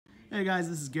Hey guys,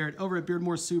 this is Garrett over at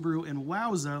Beardmore Subaru, and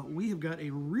wowza, we have got a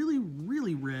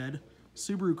really red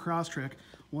Subaru Crosstrek.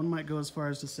 One might go as far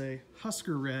as to say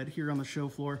Husker red here on the show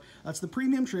floor. That's the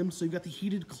premium trim, so you've got the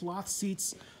heated cloth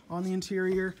seats on the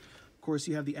interior. Of course,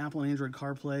 you have the Apple and Android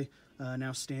CarPlay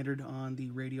now standard on the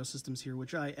radio systems here,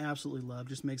 which I absolutely love.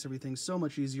 Just makes everything so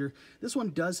much easier. This one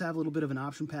does have a little bit of an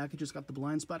option package. It's got the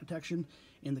blind spot detection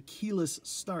and the keyless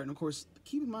start. And of course,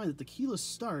 keep in mind that the keyless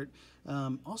start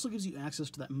also gives you access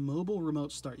to that mobile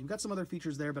remote start. You've got some other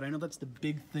features there, but I know that's the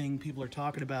big thing people are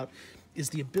talking about, is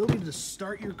the ability to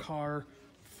start your car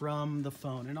from the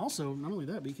phone. And also, not only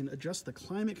that, but you can adjust the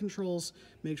climate controls,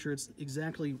 make sure it's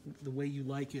exactly the way you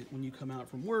like it when you come out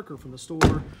from work or from the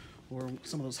store, or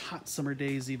some of those hot summer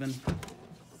days even.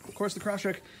 Of course, the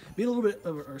Crosstrek, being a little bit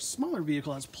of a smaller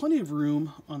vehicle, has plenty of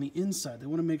room on the inside. They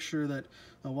want to make sure that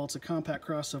while it's a compact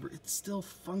crossover, it's still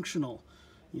functional.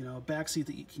 You know, a back seat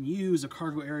that you can use, a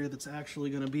cargo area that's actually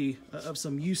going to be of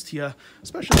some use to you,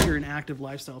 especially if you're an active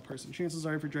lifestyle person. Chances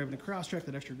are, if you're driving a Crosstrek,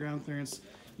 that extra ground clearance,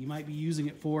 you might be using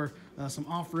it for some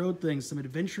off-road things, some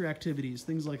adventure activities,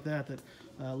 things like that, that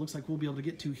looks like we'll be able to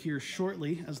get to here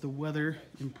shortly as the weather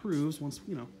improves once,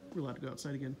 you know, we're allowed to go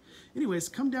outside again. Anyways,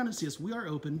 come down and see us. We are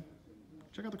open.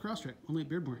 Check out the Crosstrek, only at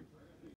Beardmore.